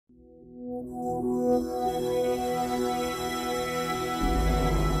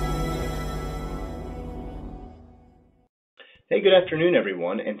Hey, good afternoon,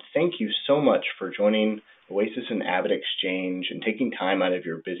 everyone, and thank you so much for joining Oasis and AvidXchange and taking time out of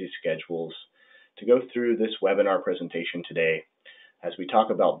your busy schedules to go through this webinar presentation today as we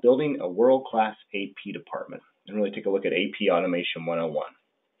talk about building a world-class AP department and really take a look at AP Automation 101.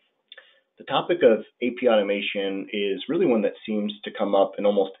 The topic of AP automation is really one that seems to come up in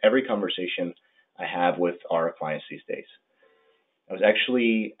almost every conversation I have with our clients these days. I was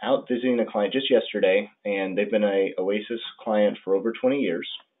actually out visiting a client just yesterday, and they've been an Oasis client for over 20 years.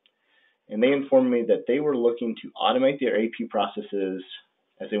 And they informed me that they were looking to automate their AP processes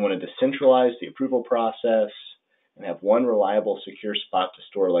as they wanted to centralize the approval process and have one reliable, secure spot to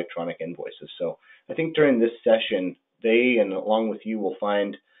store electronic invoices. So I think during this session, they and along with you will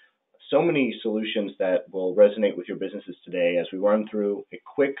find so many solutions that will resonate with your businesses today as we run through a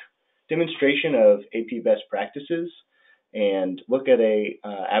quick demonstration of AP best practices and look at a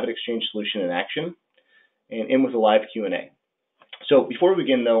AvidXchange solution in action and end with a live Q&A. So before we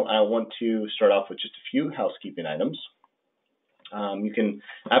begin, though, I want to start off with just a few housekeeping items. You can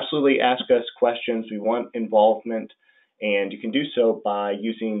absolutely ask us questions. We want involvement, and you can do so by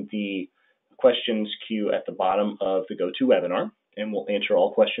using the questions queue at the bottom of the GoToWebinar, and we'll answer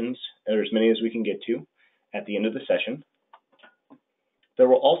all questions, or as many as we can get to, at the end of the session. There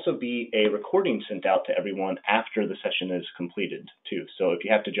will also be a recording sent out to everyone after the session is completed, too. So if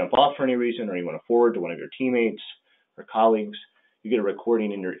you have to jump off for any reason or you want to forward to one of your teammates or colleagues, you get a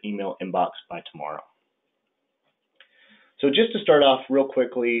recording in your email inbox by tomorrow. So just to start off real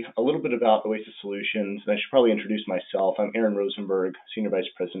quickly, a little bit about Oasis Solutions, and I should probably introduce myself. I'm Aaron Rosenberg, Senior Vice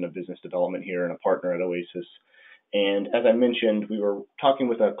President of Business Development here and a partner at Oasis. And as I mentioned, we were talking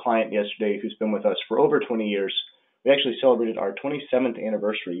with a client yesterday who's been with us for over 20 years. We actually celebrated our 27th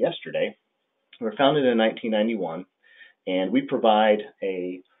anniversary yesterday. We were founded in 1991, and we provide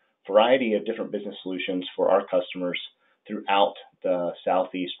a variety of different business solutions for our customers throughout the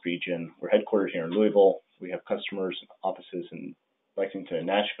Southeast region. We're headquartered here in Louisville. We have customers and offices in Lexington and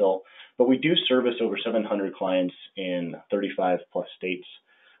Nashville, but we do service over 700 clients in 35 plus states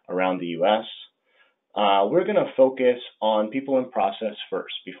around the U.S. We're going to focus on people and process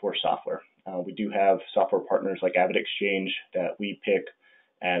first before software. We do have software partners like AvidXchange that we pick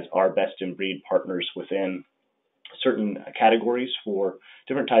as our best-in-breed partners within certain categories for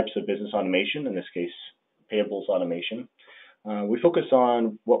different types of business automation, in this case, payables automation. We focus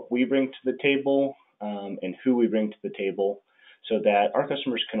on what we bring to the table and who we bring to the table so that our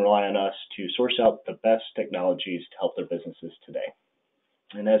customers can rely on us to source out the best technologies to help their businesses today.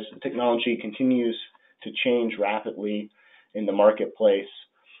 And as technology continues to change rapidly in the marketplace,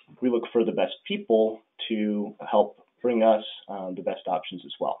 we look for the best people to help bring us the best options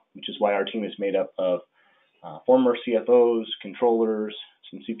as well, which is why our team is made up of former CFOs, controllers,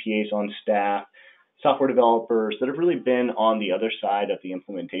 some CPAs on staff, software developers that have really been on the other side of the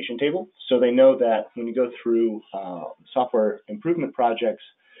implementation table. So they know that when you go through software improvement projects,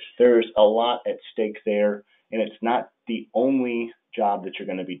 there's a lot at stake there, and it's not the only job that you're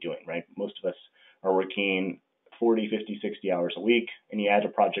going to be doing, right? Most of us are working 40, 50, 60 hours a week, and you add a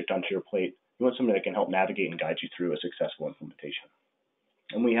project onto your plate. You want somebody that can help navigate and guide you through a successful implementation.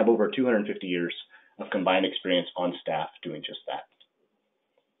 And we have over 250 years of combined experience on staff doing just that.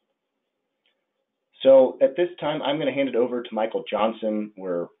 So at this time, I'm going to hand it over to Michael Johnson.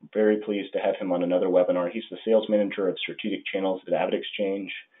 We're very pleased to have him on another webinar. He's the Sales Manager of Strategic Channels at AvidXchange.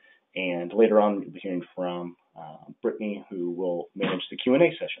 And later on, we'll be hearing from Brittany, who will manage the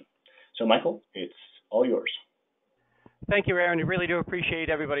Q&A session. So Michael, it's all yours. Thank you, Aaron. We really do appreciate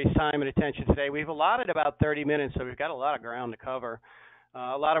everybody's time and attention today. We've allotted about 30 minutes, so we've got a lot of ground to cover.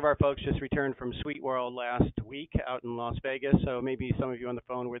 A lot of our folks just returned from Sweet World last week out in Las Vegas, so maybe some of you on the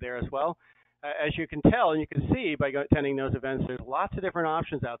phone were there as well. As you can tell and you can see by attending those events, there's lots of different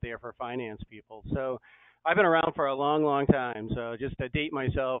options out there for finance people. So I've been around for a long, long time. So just to date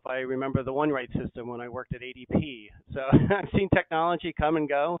myself, I remember the OneWrite system when I worked at ADP. So I've seen technology come and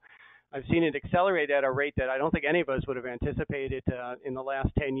go. I've seen it accelerate at a rate that I don't think any of us would have anticipated in the last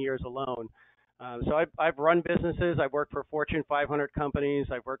 10 years alone. So I've run businesses. I've worked for Fortune 500 companies.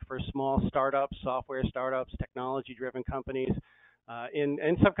 I've worked for small startups, software startups, technology-driven companies,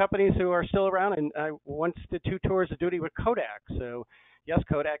 and some companies who are still around. And I once did 2 tours of duty with Kodak. So yes,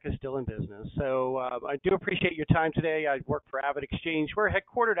 Kodak is still in business. So I do appreciate your time today. I work for AvidXchange. We're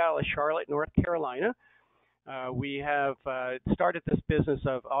headquartered out of Charlotte, North Carolina. We have started this business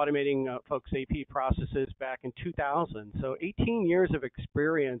of automating folks' AP processes back in 2000. So 18 years of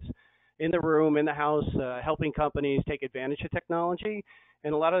experience in the room, in the house, helping companies take advantage of technology.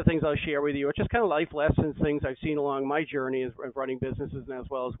 And a lot of the things I'll share with you are just kind of life lessons, things I've seen along my journey of running businesses and as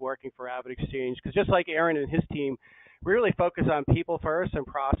well as working for AvidXchange. Because just like Aaron and his team, we really focus on people first and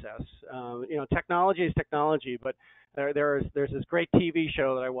process. Technology is technology, but there's this great TV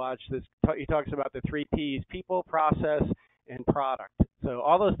show that I watched. He talks about the three P's: people, process, and product. So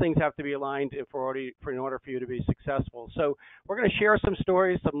all those things have to be aligned in order for you to be successful. So we're going to share some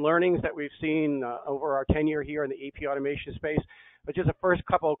stories, some learnings that we've seen over our tenure here in the AP automation space. But just the first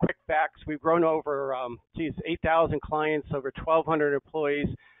couple of quick facts: we've grown over 8,000 clients, over 1,200 employees.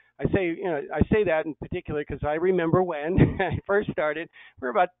 I say that in particular because I remember when I first started, we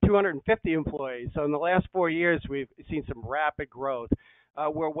were about 250 employees. So in the last 4 years, we've seen some rapid growth.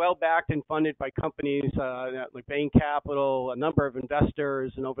 We're well backed and funded by companies like Bain Capital, a number of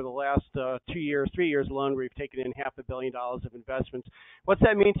investors, and over the last 3 years alone, we've taken in $500 million of investments. What's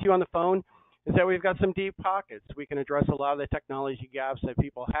that mean to you on the phone? Is that we've got some deep pockets. We can address a lot of the technology gaps that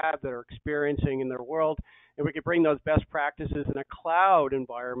people have that are experiencing in their world, and we can bring those best practices in a cloud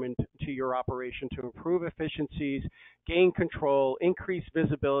environment to your operation to improve efficiencies, gain control, increase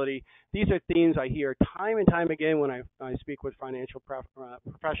visibility. These are themes I hear time and time again when I speak with financial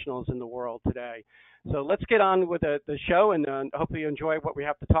professionals in the world today. So let's get on with the show, and hopefully you enjoy what we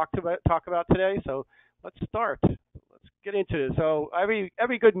have to talk about today. So let's start. Get into it. So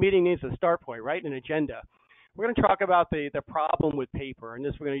every good meeting needs a start point, right? An agenda. We're going to talk about the problem with paper, and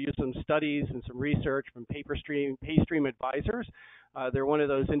we're going to use some studies and some research from PayStream Advisors. They're one of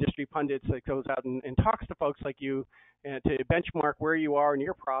those industry pundits that goes out and talks to folks like you to benchmark where you are in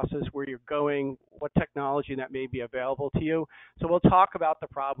your process, where you're going, what technology that may be available to you. So we'll talk about the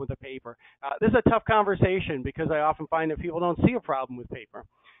problem with the paper. This is a tough conversation because I often find that people don't see a problem with paper.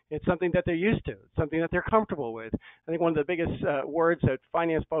 It's something that they're used to, something that they're comfortable with. I think one of the biggest words that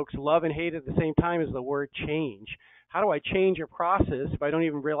finance folks love and hate at the same time is the word change. How do I change a process if I don't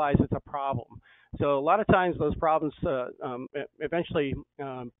even realize it's a problem? So a lot of times those problems eventually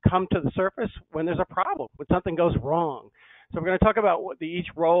come to the surface when there's a problem, when something goes wrong. So we're going to talk about each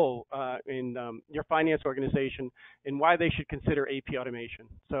role in your finance organization and why they should consider AP automation.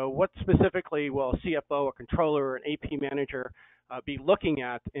 So what specifically will a CFO, a controller, or an AP manager be looking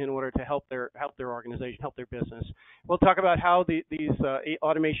at in order to help their organization, help their business? We'll talk about how these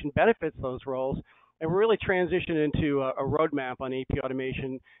automation benefits those roles, and we'll really transition into a roadmap on AP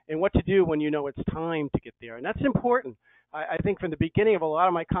automation and what to do when you know it's time to get there. And that's important. I think from the beginning of a lot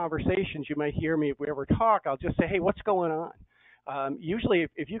of my conversations, you might hear me, if we ever talk, I'll just say, hey, what's going on? Usually,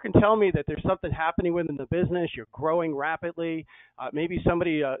 if you can tell me that there's something happening within the business, you're growing rapidly, maybe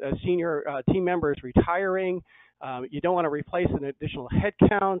somebody, a senior team member is retiring, you don't want to replace an additional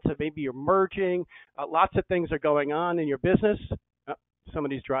headcount, so maybe you're merging, lots of things are going on in your business. Oh,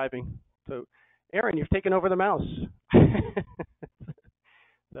 somebody's driving. So, Aaron, you've taken over the mouse.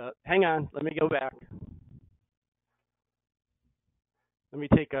 So, hang on, let me go back. I'm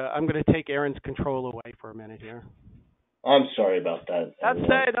going to take Aaron's control away for a minute here. I'm sorry about that.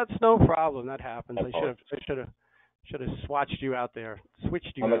 That's no problem. That happens. I should have switched you out.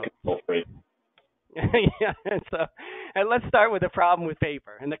 I'm a control freak. Yeah, and let's start with the problem with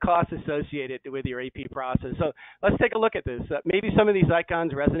paper and the costs associated with your AP process. So let's take a look at this. Maybe some of these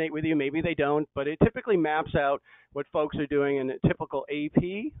icons resonate with you, maybe they don't, but it typically maps out what folks are doing in a typical AP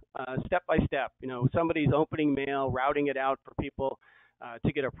step by step. Somebody's opening mail, routing it out for people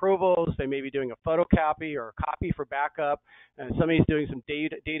to get approvals. They may be doing a photocopy or a copy for backup. Somebody's doing some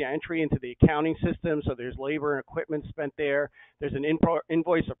data entry into the accounting system, so there's labor and equipment spent there. There's an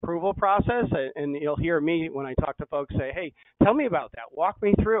invoice approval process, and you'll hear me when I talk to folks say, hey, tell me about that. Walk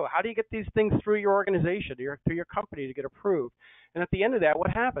me through. How do you get these things through your organization, through your company to get approved? And at the end of that,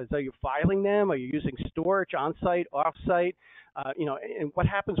 what happens? Are you filing them? Are you using storage on-site, off-site? And what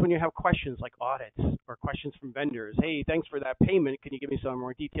happens when you have questions like audits or questions from vendors? Hey, thanks for that payment. Can you give me some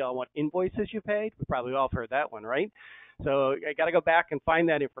more detail on what invoices you paid? We probably all heard that one, right? So I got to go back and find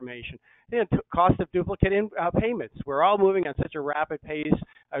that information. Cost of duplicate payments. We're all moving at such a rapid pace.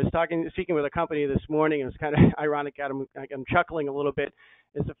 I was speaking with a company this morning. It was kind of ironic. I'm chuckling a little bit.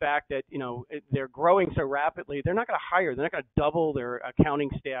 Is the fact that they're growing so rapidly, they're not going to hire, they're not going to double their accounting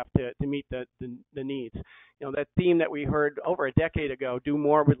staff to meet the needs. That theme that we heard over a decade ago, do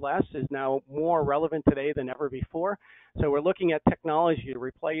more with less, is now more relevant today than ever before. So we're looking at technology to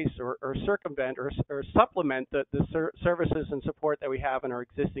replace or circumvent or supplement the services and support that we have in our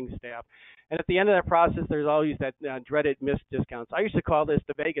existing staff. And at the end of that process, there's always that dreaded missed discounts. I used to call this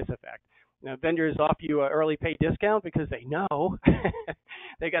the Vegas effect. Vendors offer you an early pay discount because they know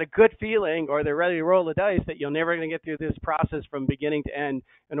they got a good feeling, or they're ready to roll the dice that you're never going to get through this process from beginning to end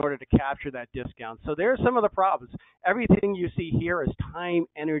in order to capture that discount. So there are some of the problems. Everything you see here is time,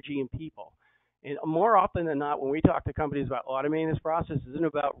 energy, and people. And more often than not, when we talk to companies about automating this process, it isn't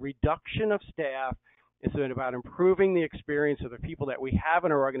about reduction of staff. It's been about improving the experience of the people that we have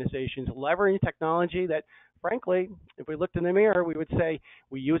in our organizations, leveraging technology that, frankly, if we looked in the mirror, we would say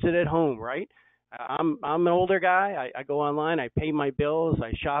we use it at home, right? I'm an older guy. I go online. I pay my bills.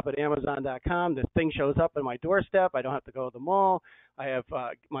 I shop at Amazon.com. The thing shows up at my doorstep. I don't have to go to the mall. I have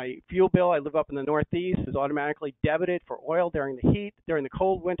my fuel bill. I live up in the Northeast. Is automatically debited for oil during the heat, during the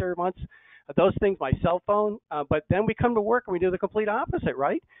cold winter months. Those things, my cell phone. But then we come to work and we do the complete opposite,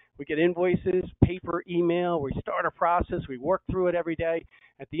 right? We get invoices, paper, email. We start a process. We work through it every day.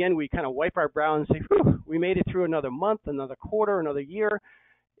 At the end, we kind of wipe our brow and say, whew, we made it through another month, another quarter, another year.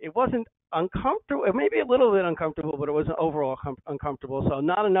 It wasn't uncomfortable, maybe a little bit uncomfortable, but it wasn't overall uncomfortable. So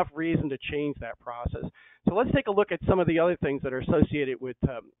not enough reason to change that process. So let's take a look at some of the other things that are associated with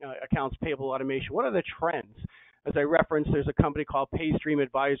accounts payable automation. What are the trends? As I referenced, there's a company called PayStream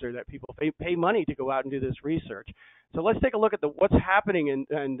Advisor that people pay money to go out and do this research. So let's take a look at what's happening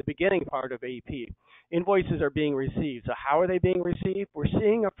in the beginning part of AP. Invoices are being received. So how are they being received? We're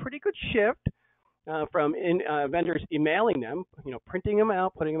seeing a pretty good shift from vendors emailing them, printing them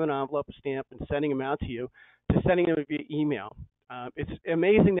out, putting them in an envelope, stamp, and sending them out to you, to sending them via email. It's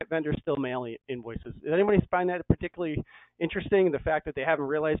amazing that vendors still mail invoices. Does anybody find that particularly interesting, the fact that they haven't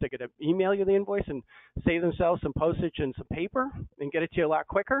realized they could email you the invoice and save themselves some postage and some paper and get it to you a lot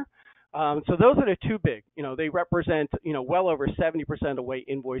quicker? So those are the two big. They represent, well over 70% of the way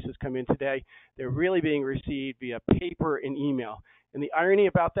invoices come in today. They're really being received via paper and email. And the irony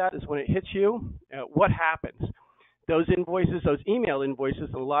about that is when it hits you, what happens? Those invoices, those email invoices,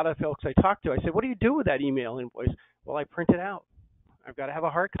 and a lot of folks I talk to, I say, what do you do with that email invoice? Well, I print it out. I've got to have a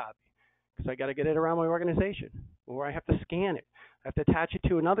hard copy because I got to get it around my organization, or I have to scan it. I have to attach it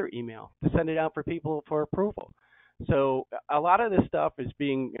to another email to send it out for people for approval. So a lot of this stuff is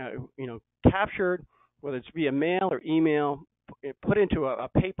being, captured, whether it's via mail or email, put into a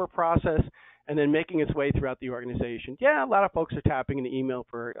paper process, and then making its way throughout the organization. Yeah, a lot of folks are tapping in the email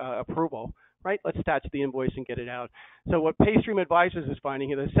for approval, right? Let's attach the invoice and get it out. So what PayStream Advisors is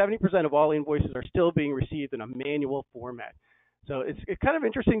finding is that 70% of all invoices are still being received in a manual format. So it's kind of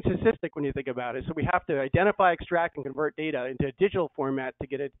interesting statistic when you think about it. So we have to identify, extract, and convert data into a digital format to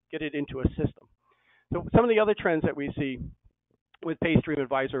get it into a system. So some of the other trends that we see with PayStream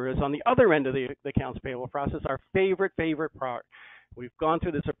Advisor is on the other end of the accounts payable process, our favorite part. We've gone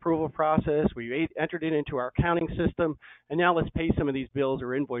through this approval process, we entered it into our accounting system, and now let's pay some of these bills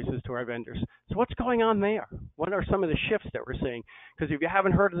or invoices to our vendors. So what's going on there? What are some of the shifts that we're seeing? Because if you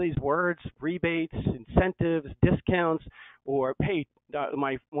haven't heard of these words, rebates, incentives, discounts, or hey,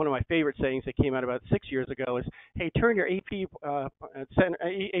 one of my favorite sayings that came out about 6 years ago is, hey, turn your AP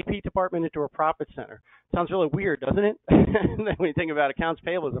department into a profit center. Sounds really weird, doesn't it? When you think about accounts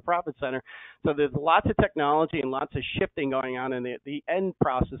payable as a profit center. So there's lots of technology and lots of shifting going on in the end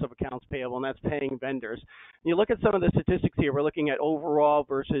process of accounts payable, and that's paying vendors. And you look at some of the statistics here. We're looking at overall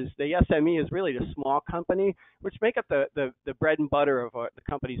versus the SME is really the small company, which make up the bread and butter of the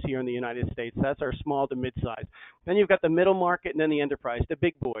companies here in the United States. That's our small to mid-size. Then you've got the middle market and then the enterprise, the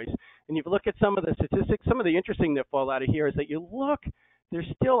big boys. And you look at some of the statistics, some of the interesting that fall out of here is that you look, there's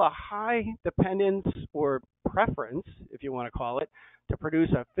still a high dependence or preference, if you want to call it, to produce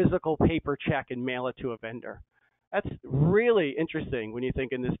a physical paper check and mail it to a vendor. That's really interesting when you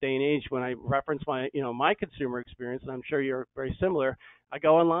think in this day and age. When I reference my consumer experience, and I'm sure you're very similar, I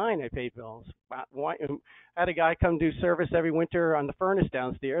go online, I pay bills. I had a guy come do service every winter on the furnace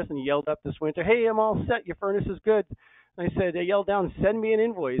downstairs, and he yelled up this winter, "Hey, I'm all set. Your furnace is good." And I said, I yelled down, "Send me an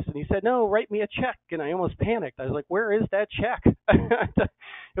invoice." And he said, "No, write me a check." And I almost panicked. I was like, where is that check?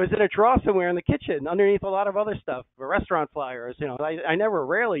 It was in a drawer somewhere in the kitchen underneath a lot of other stuff, restaurant flyers. I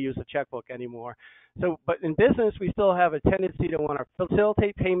rarely use a checkbook anymore. So, but in business, we still have a tendency to want to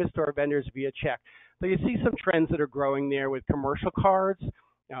facilitate payments to our vendors via check. So you see some trends that are growing there with commercial cards,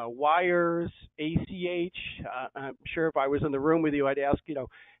 wires, ACH. I'm sure if I was in the room with you, I'd ask,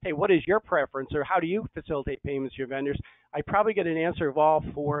 hey, what is your preference, or how do you facilitate payments to your vendors? I'd probably get an answer of all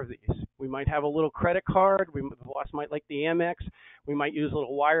four of these. We might have a little credit card. The boss might like the Amex. We might use a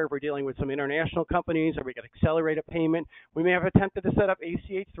little wire if we're dealing with some international companies, or we could accelerate a payment. We may have attempted to set up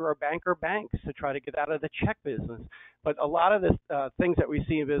ACH through our banker banks to try to get out of the check business. But a lot of the things that we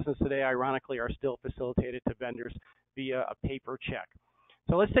see in business today, ironically, are still facilitated to vendors via a paper check.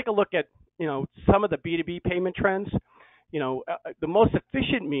 So let's take a look at, some of the B2B payment trends. The most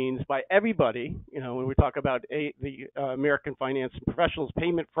efficient means by everybody, when we talk about the American Finance Professionals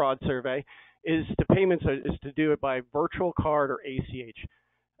Payment Fraud Survey, is to do it by virtual card or ACH,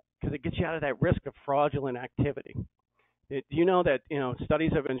 because it gets you out of that risk of fraudulent activity. Do you know that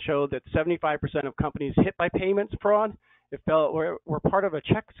studies have been shown that 75% of companies hit by payments fraud, we're part of a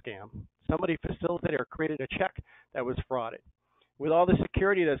check scam. Somebody facilitated or created a check that was frauded. With all the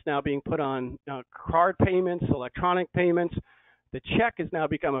security that's now being put on card payments, electronic payments, the check has now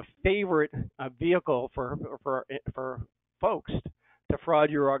become a favorite vehicle for folks to fraud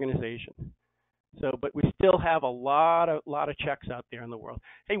your organization. So, but we still have a lot of checks out there in the world.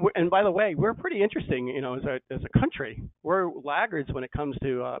 Hey, and by the way, we're pretty interesting, as a country. We're laggards when it comes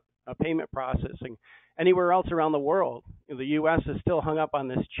to payment processing. Anywhere else around the world, the U.S. is still hung up on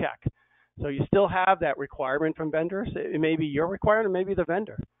this check. So you still have that requirement from vendors. It may be your requirement, it may be the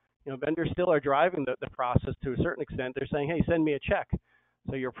vendor. Vendors still are driving the process to a certain extent. They're saying, hey, send me a check.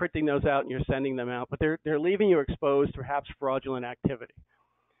 So you're printing those out and you're sending them out, but they're leaving you exposed to perhaps fraudulent activity.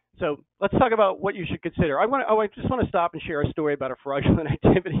 So let's talk about what you should consider. I just want to stop and share a story about a fraudulent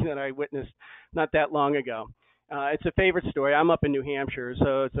activity that I witnessed not that long ago. It's a favorite story. I'm up in New Hampshire,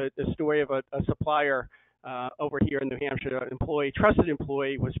 so it's a story of a supplier over here in New Hampshire. An trusted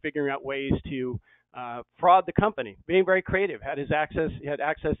employee, was figuring out ways to fraud the company, being very creative. He had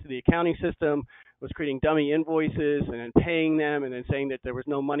access to the accounting system, was creating dummy invoices and then paying them and then saying that there was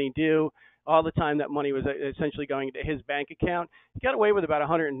no money due. All the time that money was essentially going to his bank account. He got away with about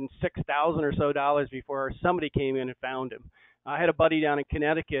 $106,000 or so before somebody came in and found him. I had a buddy down in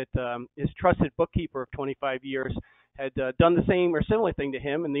Connecticut, his trusted bookkeeper of 25 years had done the same or similar thing to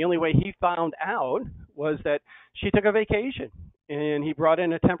him, and the only way he found out was that she took a vacation, and he brought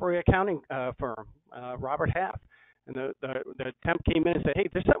in a temporary accounting firm, Robert Half. And the temp came in and said, hey,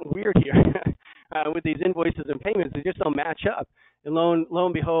 there's something weird here with these invoices and payments. They just don't match up. And lo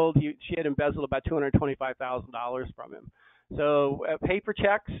and behold, she had embezzled about $225,000 from him. So paper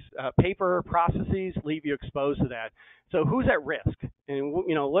checks, paper processes leave you exposed to that. So who's at risk? And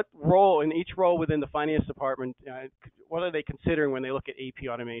what role in each role within the finance department, what are they considering when they look at AP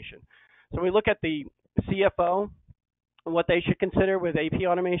automation? So we look at the CFO and what they should consider with AP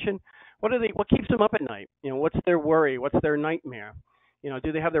automation. What keeps them up at night? What's their worry? What's their nightmare?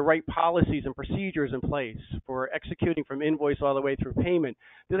 Do they have the right policies and procedures in place for executing from invoice all the way through payment?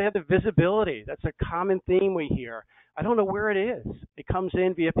 Do they have the visibility? That's a common theme we hear. I don't know where it is. It comes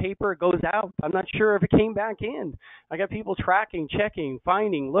in via paper, it goes out. I'm not sure if it came back in. I got people tracking, checking,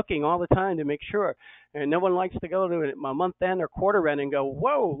 finding, looking all the time to make sure. And no one likes to go to a month end or quarter end and go,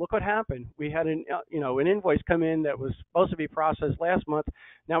 whoa, look what happened. We had an invoice come in that was supposed to be processed last month.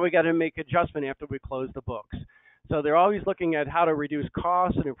 Now we got to make adjustment after we close the books. So they're always looking at how to reduce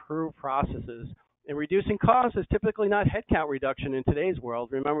costs and improve processes. And reducing costs is typically not headcount reduction in today's world.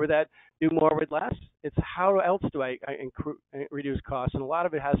 Remember that, do more with less? It's how else do I reduce costs? And a lot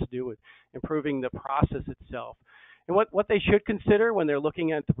of it has to do with improving the process itself. And what they should consider when they're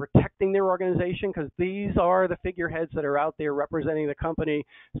looking at protecting their organization, because these are the figureheads that are out there representing the company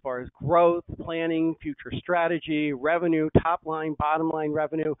as far as growth, planning, future strategy, revenue, top line, bottom line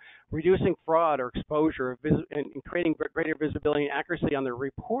revenue, reducing fraud or exposure, and creating greater visibility and accuracy on their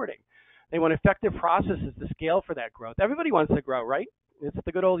reporting. They want effective processes to scale for that growth. Everybody wants to grow, right? It's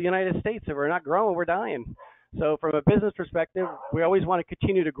the good old United States. If we're not growing, we're dying. So from a business perspective, we always want to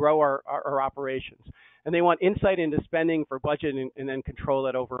continue to grow our operations. And they want insight into spending for budget and then control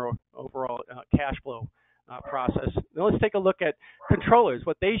that overall cash flow process. Now let's take a look at controllers,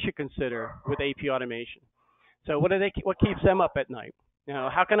 what they should consider with AP automation. So what keeps them up at night?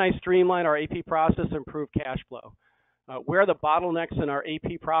 How can I streamline our AP process and improve cash flow? Where are the bottlenecks in our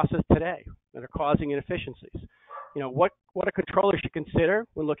AP process today that are causing inefficiencies? What a controller should consider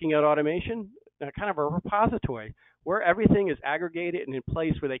when looking at automation? Kind of a repository where everything is aggregated and in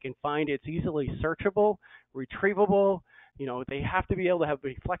place where they can find it's easily searchable, retrievable. They have to be able to have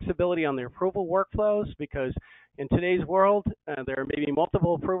the flexibility on their approval workflows, because in today's world, there may be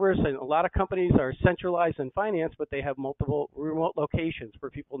multiple approvers, and a lot of companies are centralized in finance, but they have multiple remote locations where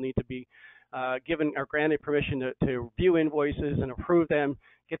people need to be given or granted permission to view invoices and approve them,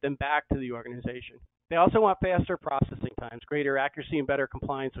 get them back to the organization. They also want faster processing times, greater accuracy, and better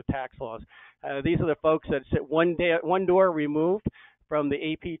compliance with tax laws. These are the folks that sit one door removed from the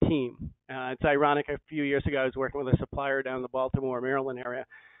AP team. It's ironic, a few years ago, I was working with a supplier down in the Baltimore, Maryland area,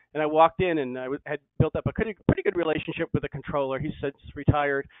 and I walked in and I had built up a pretty good relationship with the controller. He's since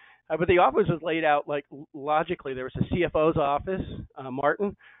retired, but the office was laid out like logically. There was a CFO's office,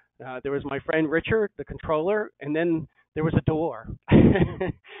 Martin. There was my friend Richard, the controller, and then there was a door.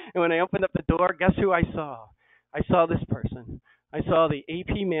 And when I opened up the door, guess who I saw? I saw this person. I saw the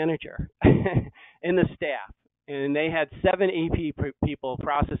AP manager and the staff. And they had 7 AP people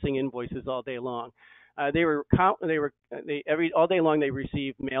processing invoices all day long. All day long they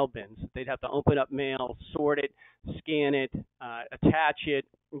received mail bins. They'd have to open up mail, sort it, scan it, attach it,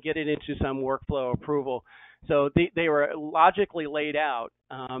 and get it into some workflow approval. So they were logically laid out,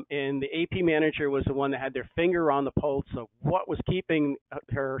 and the AP manager was the one that had their finger on the pulse of what was keeping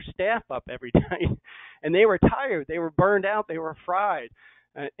her staff up every night. And they were tired, they were burned out, they were fried.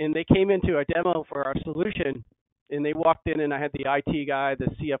 And they came into a demo for our solution, and they walked in, and I had the IT guy, the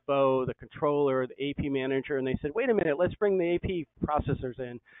CFO, the controller, the AP manager, and they said, wait a minute, let's bring the AP processors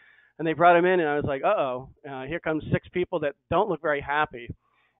in. And they brought him in, and I was like, here comes 6 people that don't look very happy.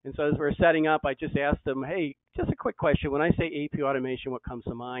 And so as we're setting up, I just asked them, hey, just a quick question. When I say AP automation, what comes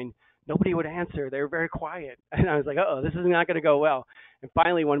to mind? Nobody would answer. They were very quiet. And I was like, this is not going to go well. And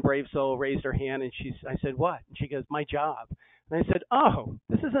finally, one brave soul raised her hand, and I said, what? And she goes, my job. And I said,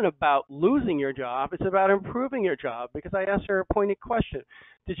 this isn't about losing your job. It's about improving your job, because I asked her a pointed question.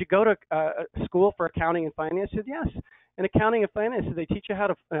 Did you go to school for accounting and finance? She said, yes. In accounting and finance, did they teach you how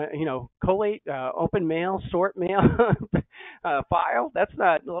to, collate, open mail, sort mail, file? That's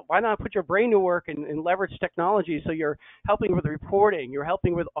not. Why not put your brain to work and leverage technology so you're helping with reporting, you're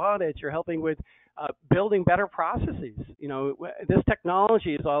helping with audits, you're helping with building better processes. This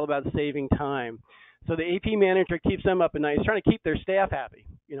technology is all about saving time. So the AP manager keeps them up at night. He's trying to keep their staff happy,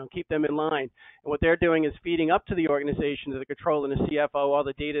 keep them in line. And what they're doing is feeding up to the organization, to the controller and the CFO, all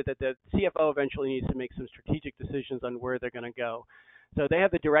the data that the CFO eventually needs to make some strategic decisions on where they're going to go. So they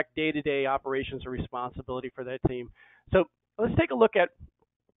have the direct day-to-day operations or responsibility for that team. So let's take a look at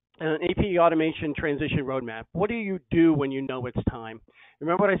an AP automation transition roadmap. What do you do when you know it's time?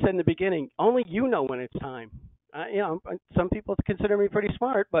 Remember what I said in the beginning, only you know when it's time. Some people consider me pretty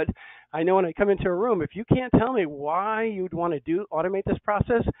smart, but I know when I come into a room, if you can't tell me why you'd want to automate this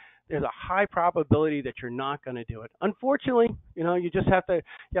process, there's a high probability that you're not going to do it. Unfortunately, you just have to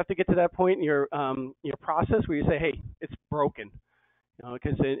get to that point in your process where you say, hey, it's broken.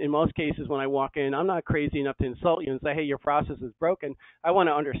 Because in most cases when I walk in, I'm not crazy enough to insult you and say, hey, your process is broken. I want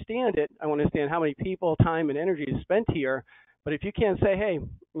to understand it. I want to understand how many people, time, and energy is spent here. But if you can't say, hey,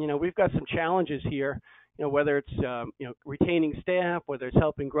 we've got some challenges here, whether it's retaining staff, whether it's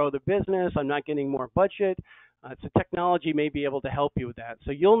helping grow the business, I'm not getting more budget. So technology may be able to help you with that.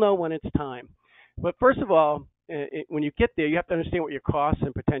 So you'll know when it's time. But first of all, when you get there, you have to understand what your costs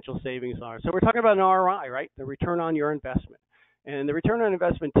and potential savings are. So we're talking about an ROI, right? The return on your investment. And the return on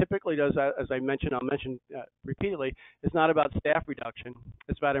investment typically does, as I'll mention repeatedly, is not about staff reduction.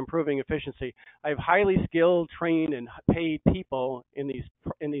 It's about improving efficiency. I have highly skilled, trained, and paid people in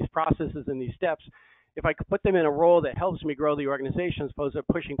these processes and these steps. If I could put them in a role that helps me grow the organization as opposed to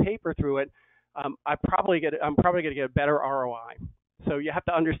pushing paper through it, I'm probably going to get a better ROI. So you have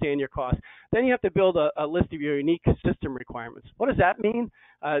to understand your costs. Then you have to build a list of your unique system requirements. What does that mean?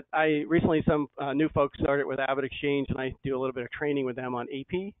 I recently, some new folks started with AvidXchange, and I do a little bit of training with them on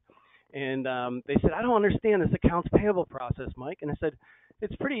AP. And they said, I don't understand this accounts payable process, Mike. And I said,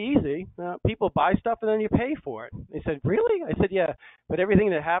 it's pretty easy. People buy stuff and then you pay for it. They said, really? I said, yeah, but everything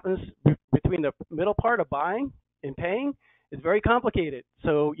that happens between the middle part of buying and paying is very complicated.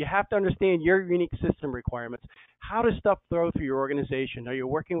 So you have to understand your unique system requirements. How does stuff flow through your organization? Are you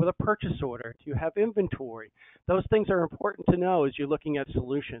working with a purchase order? Do you have inventory? Those things are important to know as you're looking at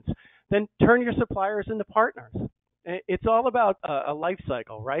solutions. Then turn your suppliers into partners. It's all about a life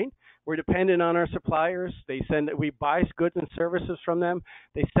cycle, right? We're dependent on our suppliers. We buy goods and services from them.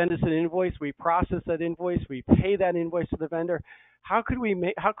 They send us an invoice. We process that invoice. We pay that invoice to the vendor. How could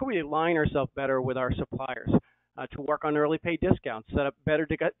we align ourselves better with our suppliers to work on early pay discounts, set up better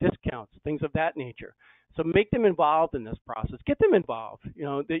discounts, things of that nature? So make them involved in this process. Get them involved.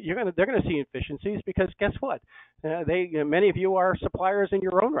 They're gonna see efficiencies because guess what? Many of you are suppliers in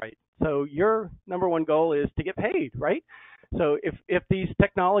your own right. So your number one goal is to get paid, right? So if these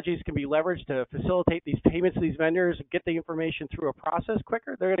technologies can be leveraged to facilitate these payments to these vendors, get the information through a process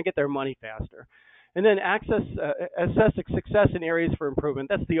quicker, they're going to get their money faster. And then assess success in areas for improvement.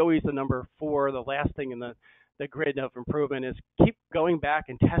 That's always the number 4, the last thing in the grid of improvement is keep going back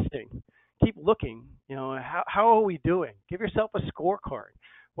and testing. Keep looking. How are we doing? Give yourself a scorecard.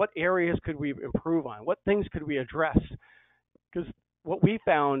 What areas could we improve on? What things could we address? Because what we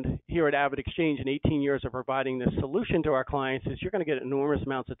found here at AvidXchange in 18 years of providing this solution to our clients is you're going to get enormous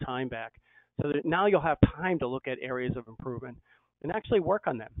amounts of time back. So that now you'll have time to look at areas of improvement and actually work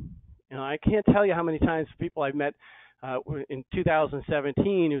on them. I can't tell you how many times people I've met in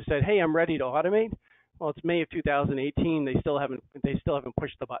 2017 who said, hey, I'm ready to automate. Well, it's May of 2018. They still haven't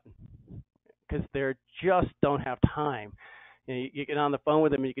pushed the button because they just don't have time. You get on the phone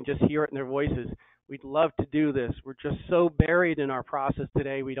with them and you can just hear it in their voices. We'd love to do this. We're just so buried in our process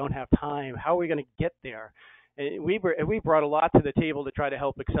today. We don't have time. How are we going to get there? And we brought a lot to the table to try to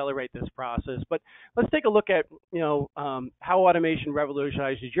help accelerate this process. But let's take a look at how automation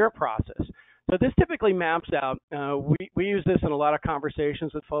revolutionizes your process. So this typically maps out. We use this in a lot of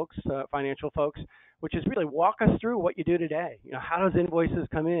conversations with folks, financial folks, which is really walk us through what you do today. How does invoices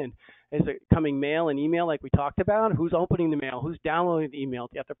come in? Is it coming mail and email like we talked about? Who's opening the mail? Who's downloading the email?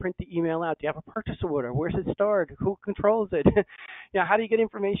 Do you have to print the email out? Do you have a purchase order? Where's it stored? Who controls it? How do you get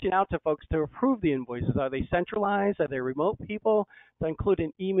information out to folks to approve the invoices? Are they centralized? Are they remote people? Do I include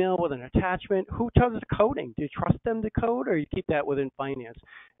an email with an attachment? Who does the coding? Do you trust them to code, or you keep that within finance?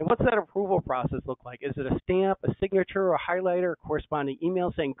 And what's that approval process look like? Is it a stamp, a signature, a highlighter, a corresponding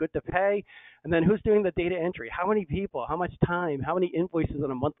email saying good to pay? And then who's doing the data entry? How many people? How much time? How many invoices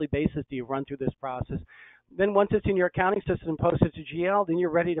on a monthly basis do you run through this process? Then once it's in your accounting system and posted to GL, then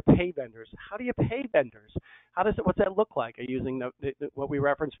you're ready to pay vendors. How do you pay vendors? What's that look like? Are you using what we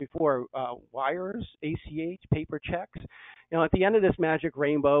referenced before, wires, ACH, paper checks? At the end of this magic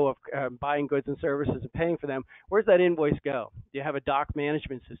rainbow of buying goods and services and paying for them, where's that invoice go? Do you have a doc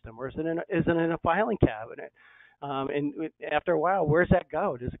management system, or is it in a filing cabinet? And after a while, where's that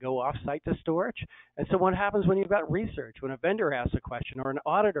go? Does it go off-site to storage? And so what happens when you've got research, when a vendor asks a question or an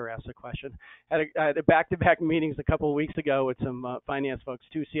auditor asks a question? I had back-to-back meetings a couple of weeks ago with some finance folks.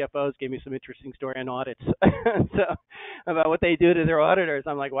 2 CFOs gave me some interesting story on audits so about what they do to their auditors.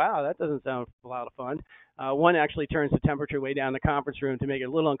 I'm like, wow, that doesn't sound a lot of fun. One actually turns the temperature way down in the conference room to make it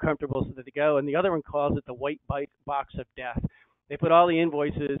a little uncomfortable so that they go, and the other one calls it the white box of death. They put all the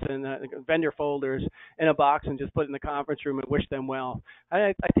invoices and vendor folders in a box and just put it in the conference room and wish them well.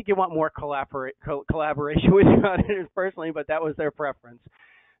 I think you want more collaboration with your auditors personally, but that was their preference.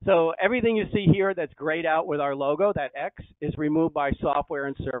 So everything you see here that's grayed out with our logo, that X, is removed by software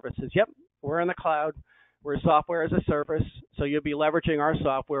and services. Yep, we're in the cloud. We're software as a service, so you'll be leveraging our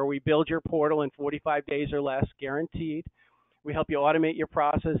software. We build your portal in 45 days or less, guaranteed. We help you automate your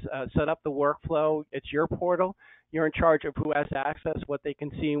process, set up the workflow. It's your portal. You're in charge of who has access, what they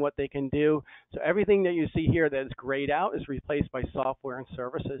can see, and what they can do. So everything that you see here that is grayed out is replaced by software and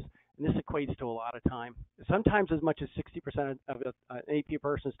services, and this equates to a lot of time. Sometimes as much as 60% of an AP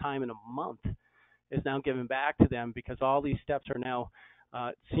person's time in a month is now given back to them because all these steps are now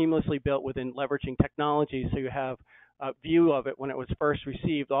seamlessly built within leveraging technology, so you have a view of it when it was first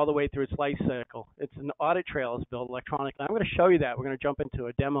received all the way through its life cycle. It's an audit trail is built electronically. I'm going to show you that. We're going to jump into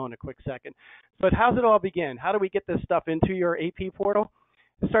a demo in a quick second. But how does it all begin? How do we get this stuff into your AP portal?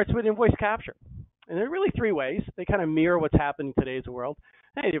 It starts with invoice capture. And there are really 3 ways. They kind of mirror what's happening in today's world.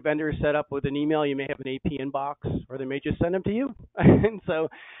 Hey, your vendor is set up with an email. You may have an AP inbox, or they may just send them to you. And so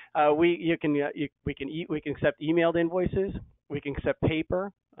we can accept emailed invoices. We can accept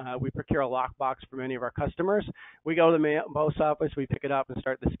paper. We procure a lockbox for many of our customers. We go to the post office, we pick it up and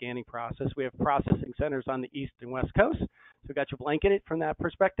start the scanning process. We have processing centers on the East and West Coast. So we got you blanketed from that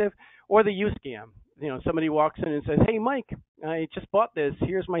perspective. Or the U-Scam. Somebody walks in and says, hey, Mike, I just bought this.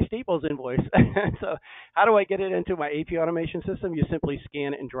 Here's my Staples invoice. So how do I get it into my AP automation system? You simply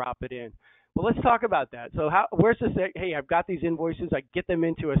scan it and drop it in. Well, let's talk about that. So where's this? Hey, I've got these invoices. I get them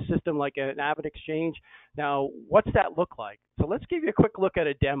into a system like an AvidXchange. Now, what's that look like? So let's give you a quick look at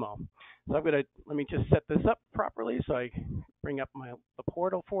a demo. So let me just set this up properly so I bring up the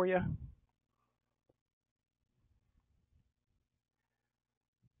portal for you.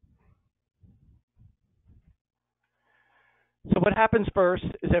 So what happens first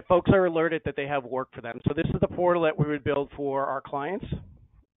is that folks are alerted that they have work for them. So this is the portal that we would build for our clients.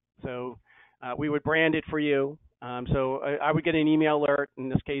 So we would brand it for you. So I would get an email alert. In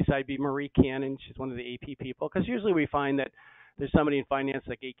this case, I'd be Marie Cannon. She's one of the AP people, because usually we find that there's somebody in finance,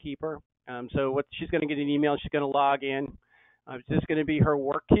 the gatekeeper. So she's going to get an email. She's going to log in. This is going to be her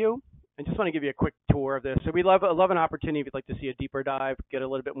work queue. I just want to give you a quick tour of this. So we love an opportunity if you'd like to see a deeper dive, get a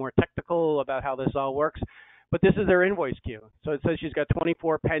little bit more technical about how this all works. But this is their invoice queue. So it says she's got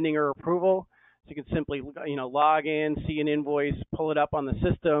 24 pending or approval. So you can simply, log in, see an invoice, pull it up on the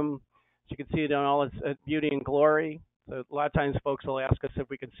system. So you can see it in all its beauty and glory. So a lot of times folks will ask us if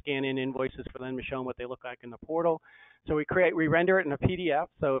we can scan in invoices for them to show them what they look like in the portal. So we render it in a PDF.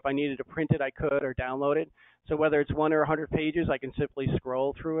 So if I needed to print it, I could, or download it. So whether it's 1 or 100 pages, I can simply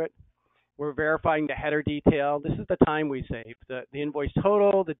scroll through it. We're verifying the header detail. This is the time we save, the invoice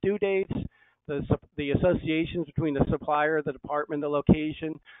total, the due dates, the associations between the supplier, the department, the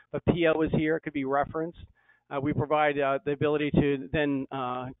location. The PO is here. It could be referenced. We provide the ability to then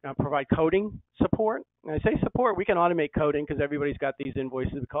provide coding support. And I say support, we can automate coding because everybody's got these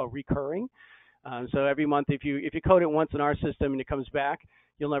invoices we call recurring. So every month, if you code it once in our system and it comes back,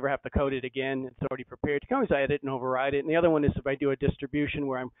 you'll never have to code it again. It's already prepared. You can always edit and override it. And the other one is if I do a distribution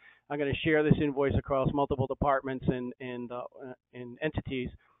where I'm going to share this invoice across multiple departments and entities,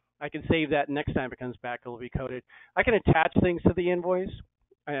 I can save that next time it comes back, it'll be coded. I can attach things to the invoice.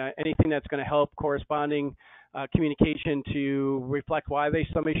 anything that's going to help corresponding communication to reflect why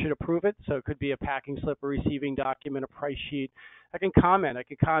somebody should approve it. So it could be a packing slip, a receiving document, a price sheet. I can comment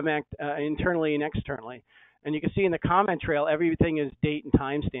internally and externally. And you can see in the comment trail, everything is date and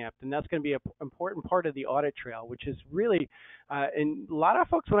time stamped. And that's going to be an important part of the audit trail, which is really, and a lot of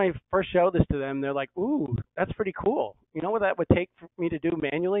folks, when I first show this to them, they're like, ooh, that's pretty cool. You know what that would take for me to do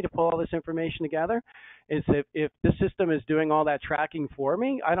manually to pull all this information together? Is if the system is doing all that tracking for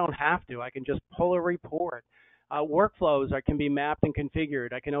me, I don't have to. I can just pull a report. Workflows can be mapped and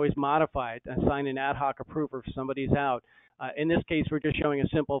configured. I can always modify it, assign an ad hoc approver if somebody's out. In this case, we're just showing a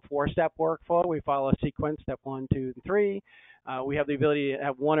simple 4-step workflow. We follow a sequence, step 1, 2, and 3. We have the ability to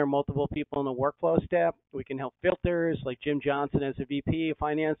have one or multiple people in the workflow step. We can help filters, like Jim Johnson as a VP of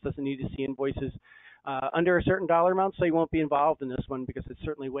Finance doesn't need to see invoices under a certain dollar amount, so he won't be involved in this one because it's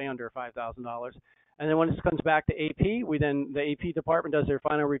certainly way under $5,000. And then when this comes back to AP, the AP department does their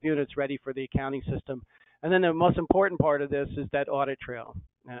final review and it's ready for the accounting system. And then the most important part of this is that audit trail.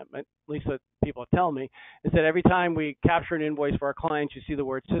 At least what people tell me, is that every time we capture an invoice for our clients, you see the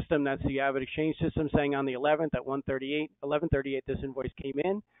word system. That's the AvidXchange system saying on the 11th at 11:38, this invoice came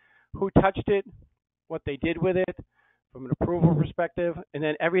in, who touched it, what they did with it, from an approval perspective, and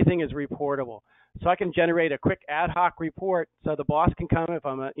then everything is reportable. So I can generate a quick ad hoc report so the boss can come if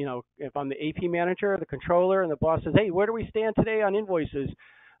I'm the AP manager, the controller, and the boss says, hey, where do we stand today on invoices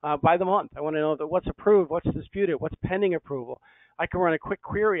by the month? I want to know what's approved, what's disputed, what's pending approval. I can run a quick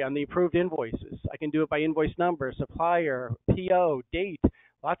query on the approved invoices. I can do it by invoice number, supplier, PO, date,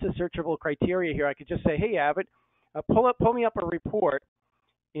 lots of searchable criteria here. I could just say, hey, Avid, pull me up a report,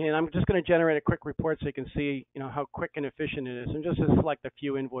 and I'm just going to generate a quick report so you can see, how quick and efficient it is. And just to select a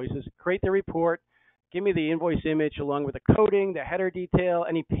few invoices, create the report, give me the invoice image along with the coding, the header detail,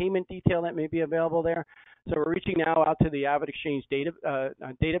 any payment detail that may be available there. So we're reaching now out to the AvidXchange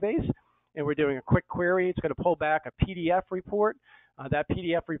database, and we're doing a quick query. It's going to pull back a PDF report. That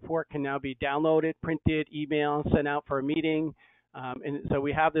PDF report can now be downloaded, printed, emailed, sent out for a meeting. And so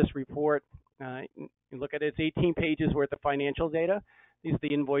we have this report. You look at it, it's 18 pages worth of financial data. These are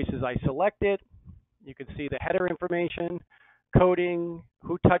the invoices I selected. You can see the header information, coding,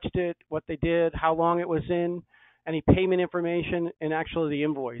 who touched it, what they did, how long it was in, any payment information, and actually the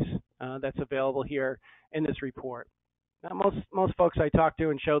invoice that's available here in this report. Now, most folks I talk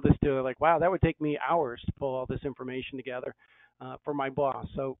to and show this to are like, wow, that would take me hours to pull all this information together for my boss.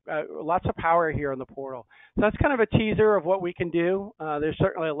 So lots of power here on the portal. So that's kind of a teaser of what we can do. There's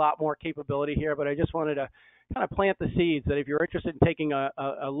certainly a lot more capability here, but I just wanted to kind of plant the seeds that if you're interested in taking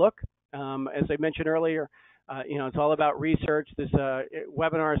a look, as I mentioned earlier, it's all about research. This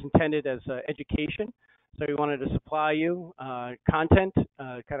webinar is intended as education. So we wanted to supply you content,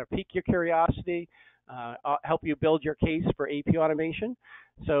 kind of pique your curiosity, help you build your case for AP automation.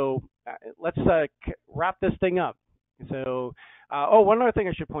 So let's wrap this thing up. So, one other thing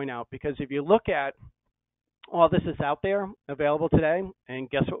I should point out, because if you look at all this is out there available today, and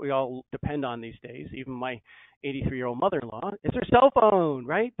guess what we all depend on these days, even my 83-year-old mother-in-law, is her cell phone,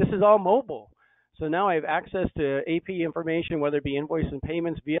 right? This is all mobile. So now I have access to AP information, whether it be invoice and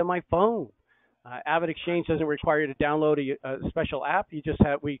payments, via my phone. AvidXchange doesn't require you to download a special app.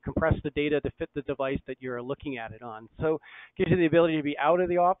 We compress the data to fit the device that you're looking at it on. So it gives you the ability to be out of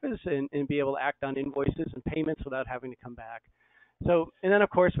the office and be able to act on invoices and payments without having to come back. So, and then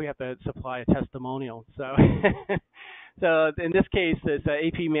of course we have to supply a testimonial. So, so in this case, this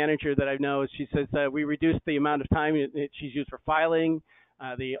AP manager that I know, she says we reduced the amount of time she's used for filing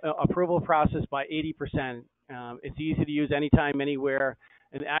the approval process by 80%. It's easy to use anytime, anywhere.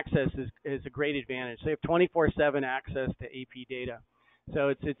 And access is a great advantage. So you have 24/7 access to AP data. So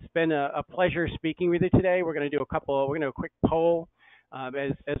it's been a pleasure speaking with you today. We're going to do a quick poll.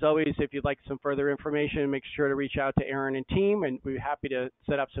 As always, if you'd like some further information, make sure to reach out to Aaron and team, and we're happy to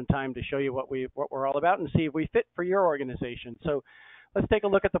set up some time to show you what we're all about and see if we fit for your organization. So let's take a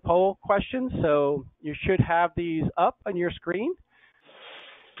look at the poll questions. So you should have these up on your screen.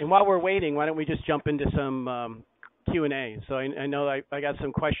 And while we're waiting, why don't we just jump into some Q&A. So I know I got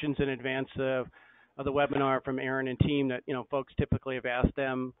some questions in advance of the webinar from Aaron and team that folks typically have asked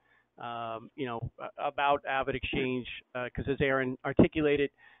them about AvidXchange because as Aaron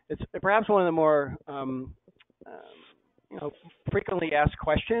articulated, it's perhaps one of the more frequently asked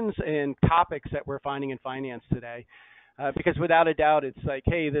questions and topics that we're finding in finance today. Because without a doubt, it's like,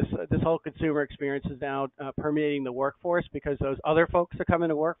 hey, this whole consumer experience is now permeating the workforce because those other folks are coming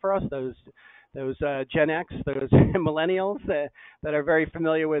to work for us, those those Gen X, those millennials that are very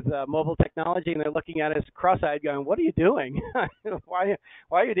familiar with mobile technology, and they're looking at us cross-eyed, going, "What are you doing? Why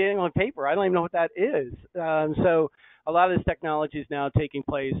are you dealing on paper? I don't even know what that is." So a lot of this technology is now taking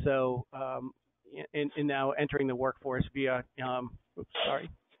place. So in now entering the workforce via. Oops, sorry,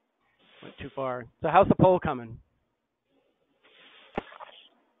 went too far. So how's the poll coming?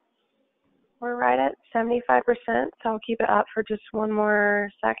 We're right at 75%, so I'll keep it up for just one more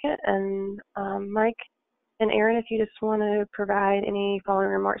second. And Mike and Aaron, if you just want to provide any following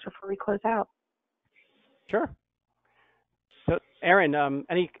remarks before we close out. Sure. So, Aaron,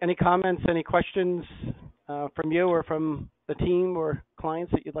 any comments, any questions from you or from the team or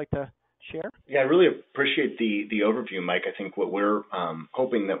clients that you'd like to share? Yeah, I really appreciate the overview, Mike. I think what we're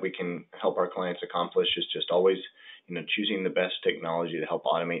hoping that we can help our clients accomplish is just always, choosing the best technology to help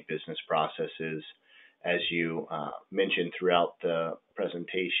automate business processes. As you mentioned throughout the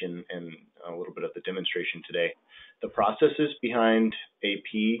presentation and a little bit of the demonstration today, the processes behind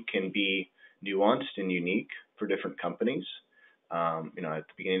AP can be nuanced and unique for different companies. At the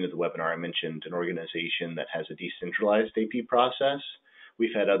beginning of the webinar, I mentioned an organization that has a decentralized AP process.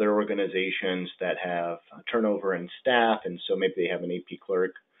 We've had other organizations that have turnover in staff, and so maybe they have an AP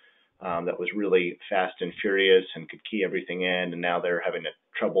clerk that was really fast and furious and could key everything in, and now they're having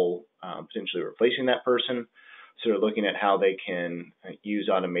trouble potentially replacing that person. So they're looking at how they can use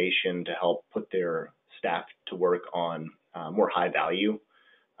automation to help put their staff to work on more high-value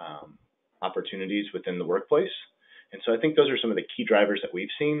opportunities within the workplace. And so I think those are some of the key drivers that we've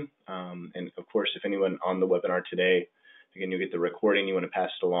seen. And of course, if anyone on the webinar today, again, you get the recording, you want to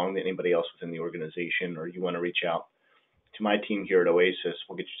pass it along to anybody else within the organization, or you want to reach out to my team here at Oasis,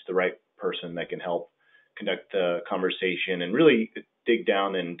 we'll get you to the right person that can help conduct the conversation and really dig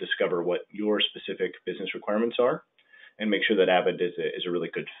down and discover what your specific business requirements are and make sure that Avid is a really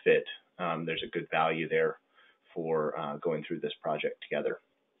good fit. There's a good value there for going through this project together.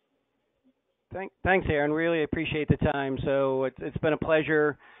 Thanks, Aaron. Really appreciate the time. So it's been a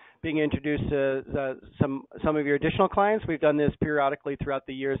pleasure being introduced to some of your additional clients. We've done this periodically throughout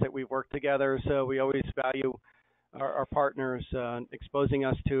the years that we've worked together, so we always value our partners exposing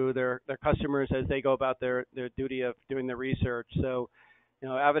us to their customers as they go about their duty of doing the research. So,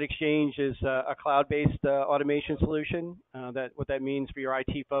 AvidXchange is a cloud-based automation solution. What that means for your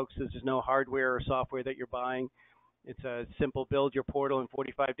IT folks is there's no hardware or software that you're buying. It's a simple build your portal in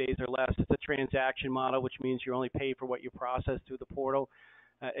 45 days or less. It's a transaction model, which means you only pay for what you process through the portal.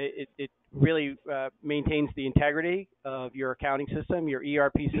 It really maintains the integrity of your accounting system. Your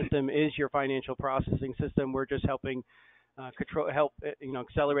ERP system is your financial processing system. We're just helping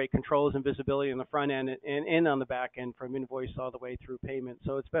accelerate controls and visibility on the front end and on the back end from invoice all the way through payment.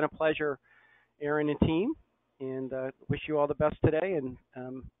 So it's been a pleasure, Aaron and team, and wish you all the best today.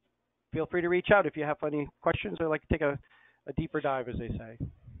 And feel free to reach out if you have any questions or like to take a deeper dive, as they say.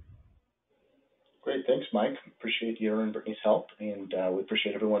 Great. Thanks, Mike. Appreciate your and Brittany's help, and we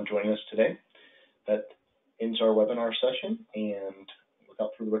appreciate everyone joining us today. That ends our webinar session, and look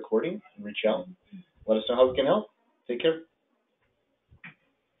out for the recording and reach out. Let us know how we can help. Take care.